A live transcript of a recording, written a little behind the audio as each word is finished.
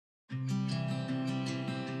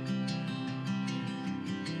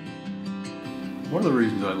One of the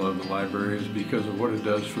reasons I love the library is because of what it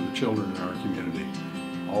does for the children in our community,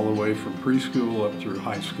 all the way from preschool up through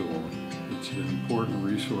high school. It's an important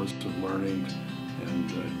resource of learning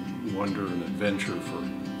and wonder and adventure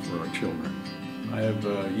for our children. I have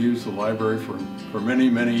used the library for many,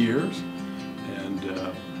 many years, and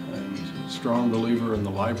I'm a strong believer in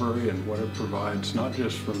the library and what it provides, not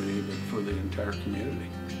just for me, but for the entire community.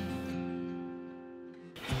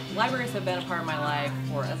 Libraries have been a part of my life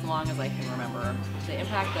for as long as I can remember. The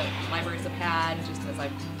impact that libraries have had just as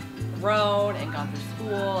I've grown and gone through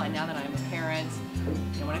school, and now that I'm a parent.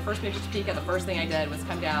 When I first moved to Topeka, the first thing I did was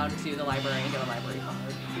come down to the library and get a library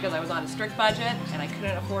card because I was on a strict budget and I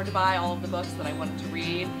couldn't afford to buy all of the books that I wanted to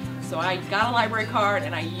read. So I got a library card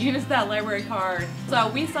and I used that library card. So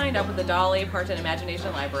we signed up with the Dolly Parton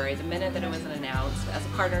Imagination Library the minute that it was announced as a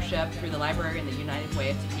partnership through the library and the United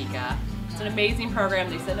Way of Topeka. It's an amazing program.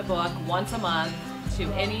 They send a book once a month to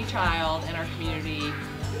any child in our community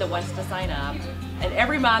that wants to sign up. And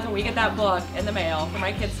every month when we get that book in the mail for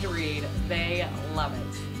my kids to read, they love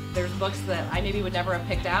it. There's books that I maybe would never have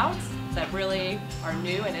picked out that really are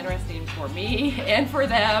new and interesting for me and for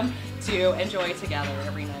them to enjoy together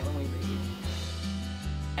every night when we read.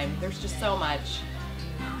 And there's just so much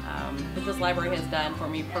that this library has done for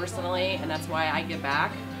me personally, and that's why I give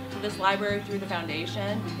back to this library through the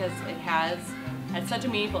foundation, because it has had such a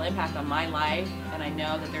meaningful impact on my life, and I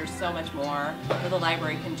know that there's so much more that the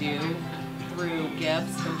library can do through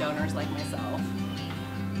gifts from donors like myself.